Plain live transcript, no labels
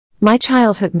My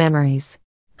childhood memories.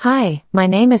 Hi, my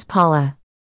name is Paula.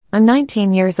 I'm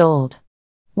 19 years old.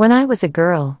 When I was a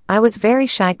girl, I was very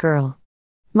shy girl.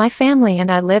 My family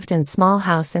and I lived in small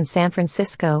house in San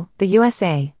Francisco, the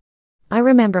USA. I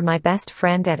remember my best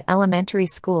friend at elementary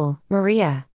school,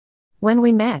 Maria. When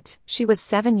we met, she was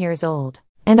 7 years old,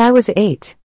 and I was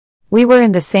 8. We were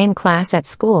in the same class at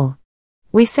school.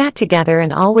 We sat together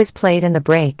and always played in the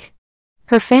break.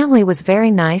 Her family was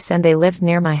very nice and they lived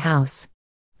near my house.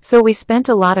 So we spent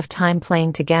a lot of time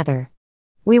playing together.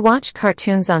 We watched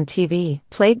cartoons on TV,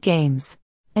 played games,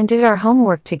 and did our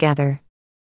homework together.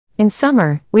 In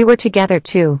summer, we were together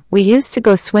too. We used to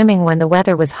go swimming when the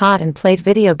weather was hot and played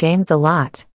video games a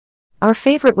lot. Our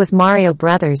favorite was Mario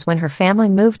Brothers. When her family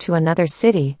moved to another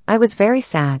city, I was very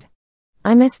sad.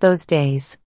 I miss those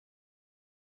days.